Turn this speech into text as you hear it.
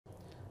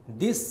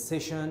This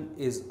session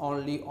is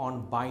only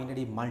on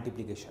binary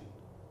multiplication.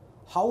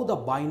 How the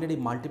binary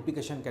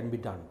multiplication can be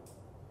done.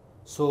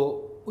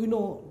 So we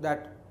know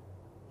that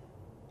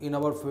in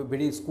our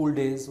very school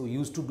days we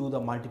used to do the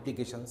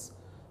multiplications.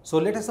 So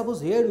let us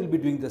suppose here we will be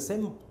doing the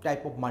same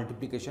type of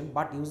multiplication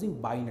but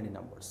using binary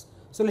numbers.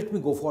 So let me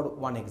go for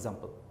one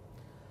example.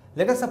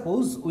 Let us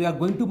suppose we are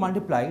going to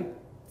multiply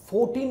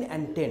 14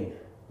 and 10.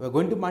 We are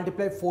going to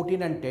multiply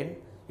 14 and 10.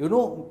 You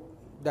know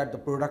that the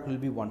product will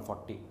be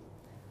 140.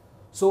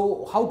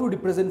 So how to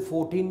represent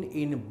 14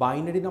 in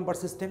binary number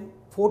system?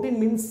 14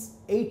 means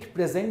 8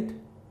 present,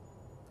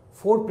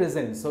 4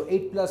 present. So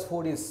 8 plus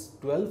 4 is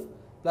 12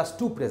 plus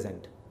 2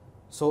 present.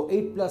 So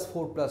 8 plus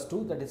 4 plus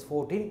 2, that is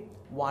 14,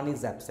 1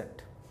 is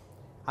absent.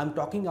 I am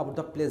talking about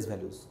the place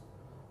values.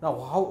 Now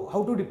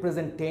how to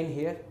represent 10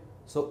 here?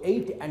 So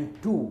 8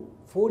 and 2,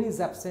 4 is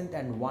absent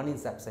and 1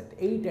 is absent.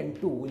 8 and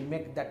 2 will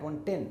make that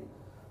one 10.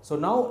 So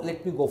now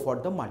let me go for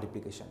the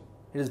multiplication.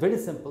 It is very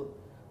simple.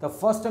 The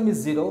first term is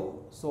 0,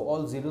 so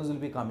all zeros will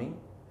be coming.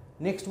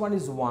 Next one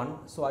is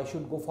 1, so I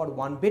should go for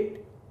one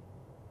bit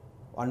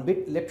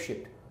left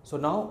shift. So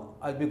now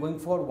I will be going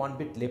for one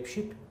bit left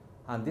shift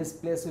and this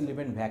place will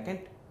remain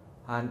vacant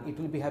and it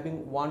will be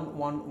having 1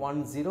 1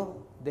 1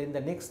 0. Then the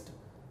next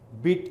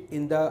bit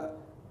in the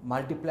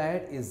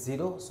multiplier is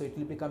 0, so it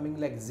will be coming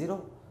like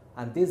 0,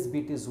 and this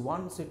bit is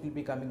 1, so it will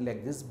be coming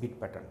like this bit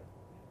pattern.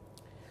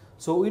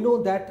 So we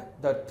know that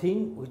the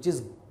thing which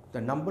is the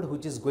number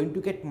which is going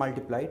to get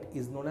multiplied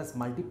is known as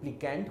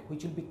multiplicand,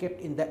 which will be kept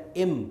in the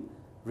M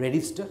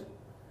register,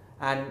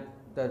 and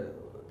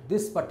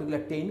this particular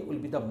 10 will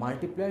be the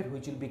multiplier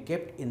which will be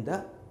kept in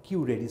the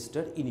Q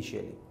register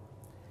initially.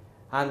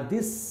 And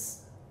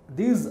these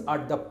are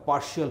the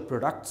partial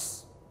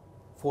products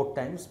 4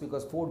 times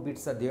because 4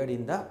 bits are there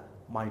in the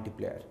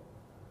multiplier.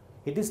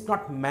 It is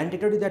not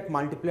mandatory that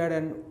multiplier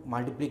and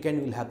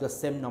multiplicand will have the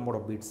same number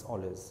of bits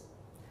always.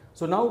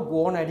 So now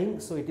go on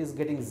adding. So it is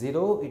getting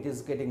 0, it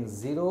is getting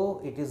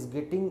 0, it is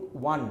getting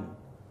 1,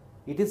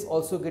 it is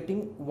also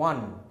getting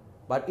 1,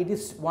 but it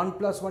is 1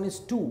 plus 1 is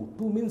 2,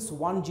 2 means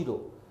 1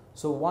 0.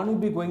 So 1 will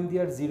be going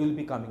there, 0 will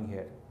be coming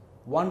here.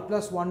 1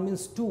 plus 1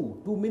 means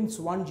 2, 2 means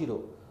 1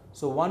 0.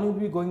 So 1 will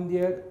be going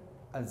there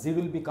and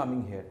 0 will be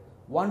coming here.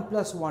 1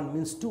 plus 1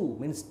 means 2,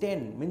 means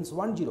 10, means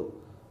 1 0.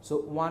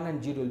 So 1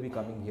 and 0 will be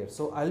coming here.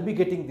 So I will be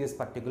getting this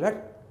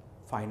particular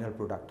final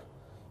product.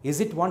 Is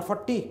it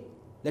 140?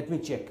 Let me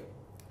check.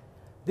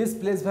 This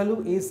place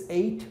value is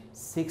 8,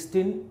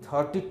 16,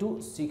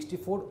 32,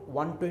 64,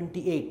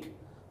 128.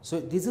 So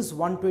this is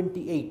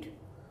 128.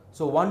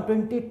 So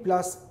 128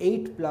 plus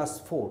 8 plus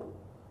 4.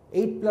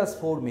 8 plus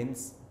 4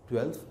 means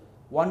 12.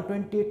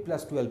 128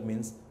 plus 12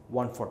 means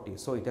 140.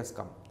 So it has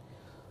come.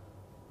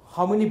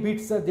 How many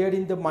bits are there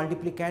in the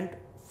multiplicand?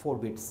 4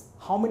 bits.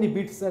 How many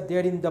bits are there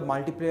in the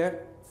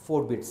multiplier?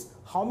 4 bits.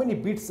 How many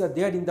bits are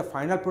there in the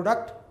final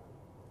product?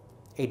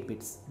 8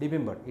 bits.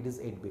 Remember, it is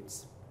 8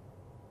 bits.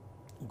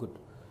 Good.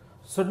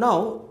 So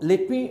now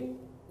let me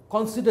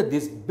consider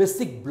this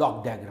basic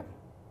block diagram.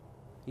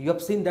 You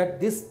have seen that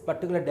this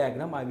particular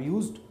diagram I have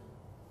used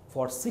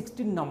for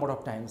 16 number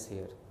of times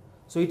here.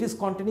 So it is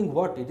containing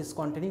what? It is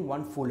containing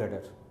one full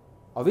adder.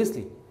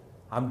 Obviously,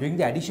 I am doing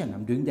the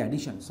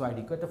addition, so I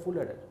require the full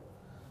adder.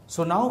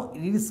 So now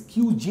it is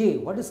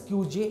Qj. What is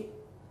Qj?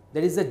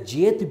 There is a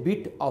jth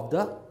bit of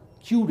the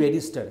Q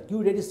register.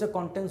 Q register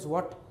contains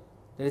what?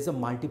 There is a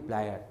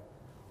multiplier.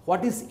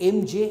 What is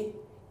Mj?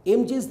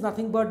 Mj is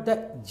nothing but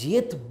the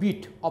jth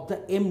bit of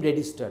the M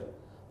register.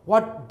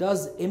 What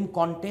does M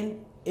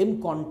contain?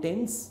 M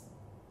contains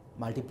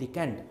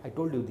multiplicand. I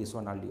told you this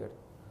one earlier.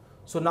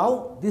 So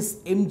now this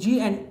Mj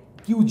and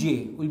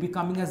Qj will be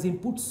coming as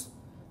inputs.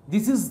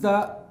 This is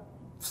the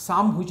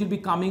sum which will be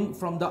coming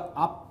from the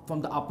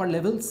upper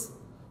levels.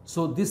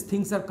 So these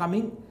things are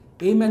coming.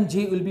 M and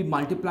J will be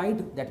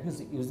multiplied. That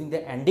means using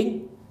the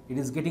ANDing, it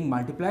is getting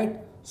multiplied.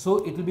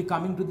 So it will be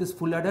coming to this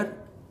full adder.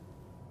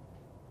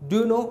 Do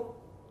you know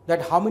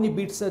that how many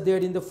bits are there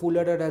in the full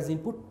adder as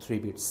input? 3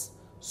 bits.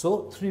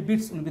 So 3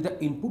 bits will be the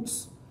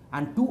inputs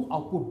and 2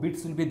 output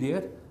bits will be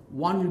there.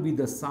 One will be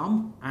the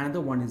sum,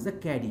 another one is the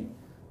carry.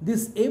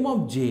 This M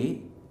of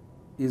J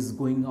is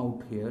going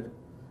out here.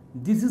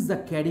 This is the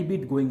carry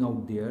bit going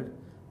out there.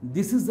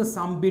 This is the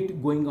sum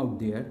bit going out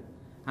there.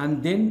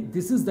 And then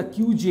this is the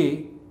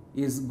Qj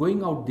is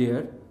going out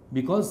there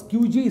because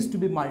Qj is to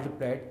be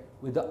multiplied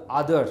with the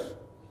other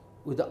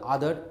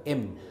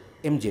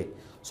Mj.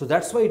 So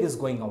that's why it is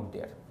going out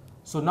there.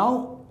 So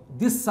now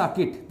this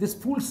circuit, this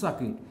full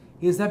circuit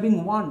is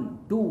having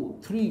 1, 2,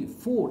 3,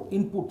 4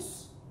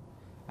 inputs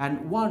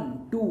and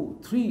 1, 2,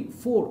 3,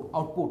 4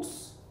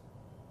 outputs.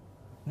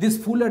 This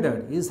full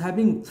adder is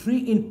having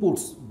 3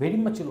 inputs, very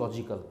much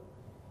logical,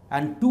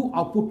 and 2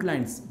 output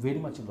lines, very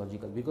much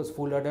logical, because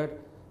full adder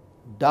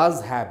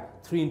does have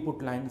 3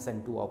 input lines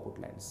and 2 output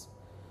lines.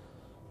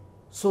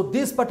 So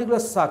this particular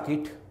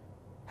circuit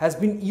has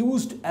been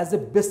used as a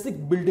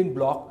basic building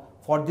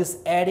block for this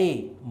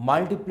array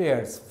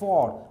multipliers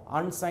for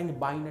unsigned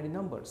binary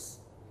numbers.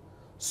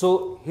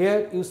 So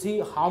here you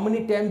see how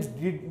many times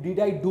did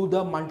I do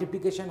the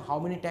multiplication, how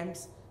many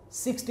times?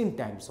 16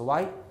 times.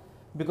 Why?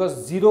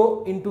 Because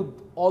 0 into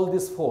all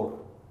this 4,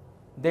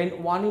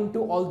 then 1 into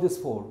all this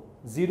 4,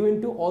 0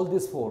 into all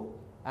this 4,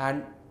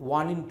 and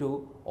 1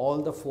 into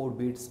all the 4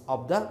 bits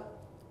of the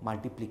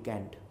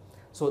multiplicand.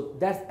 So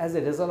that's as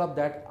a result of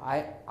that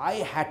I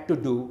had to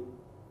do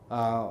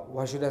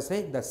what should I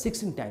say, the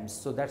 16 times.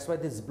 So that's why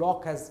this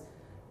block has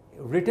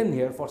written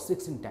here for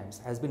 16 times,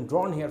 has been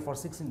drawn here for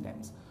 16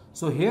 times.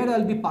 So here I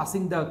will be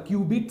passing the q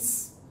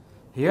bits,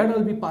 here I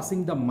will be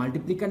passing the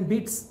multiplicand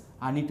bits,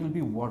 and it will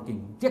be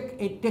working. Take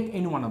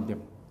any one of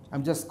them. I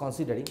am just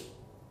considering.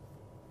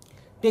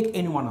 Take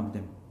any one of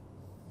them.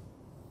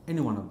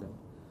 Any one of them.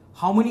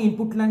 How many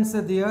input lines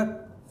are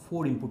there?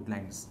 4 input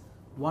lines.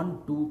 1,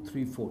 2,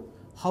 3, 4.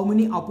 How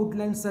many output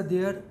lines are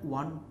there?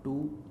 1,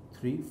 2,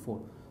 3,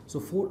 4. So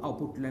 4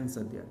 output lines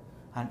are there,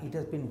 and it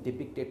has been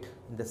depicted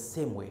in the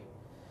same way.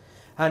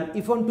 And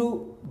if you want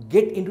to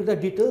get into the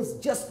details,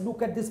 just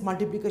look at this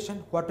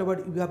multiplication,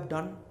 whatever you have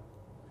done.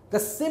 The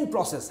same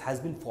process has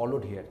been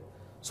followed here.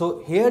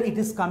 So here it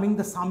is coming,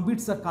 the sum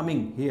bits are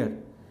coming here,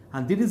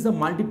 and this is the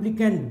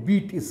multiplicand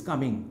bit is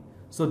coming.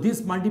 So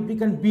this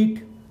multiplicand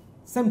bit,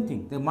 same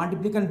thing, the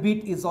multiplicand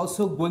bit is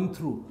also going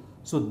through.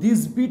 So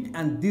this bit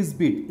and this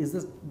bit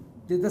is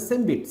the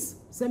same bits,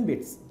 same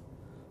bits.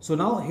 So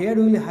now here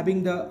we will be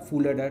having the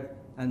full adder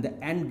and the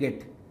AND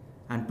gate,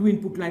 and 2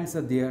 input lines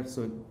are there.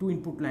 So 2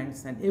 input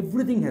lines, and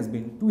everything has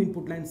been 2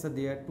 input lines are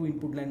there, 2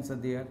 input lines are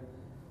there.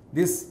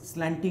 This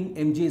slanting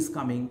MJ is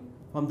coming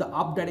from the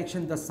up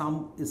direction, the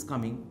sum is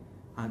coming,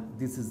 and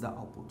this is the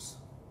outputs.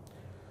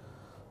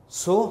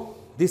 So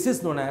this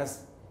is known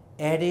as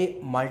array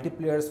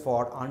multipliers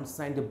for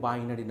unsigned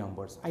binary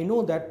numbers. I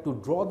know that to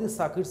draw these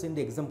circuits in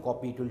the exam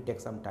copy it will take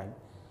some time,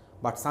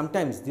 but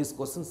sometimes these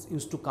questions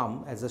used to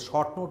come as a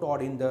short note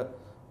or in the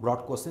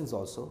broad questions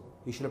also.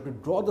 You should have to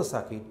draw the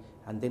circuit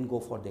and then go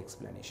for the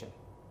explanation.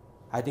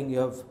 I think you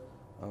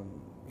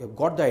have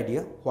got the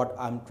idea what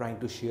I am trying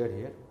to share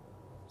here.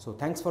 So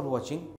thanks for watching.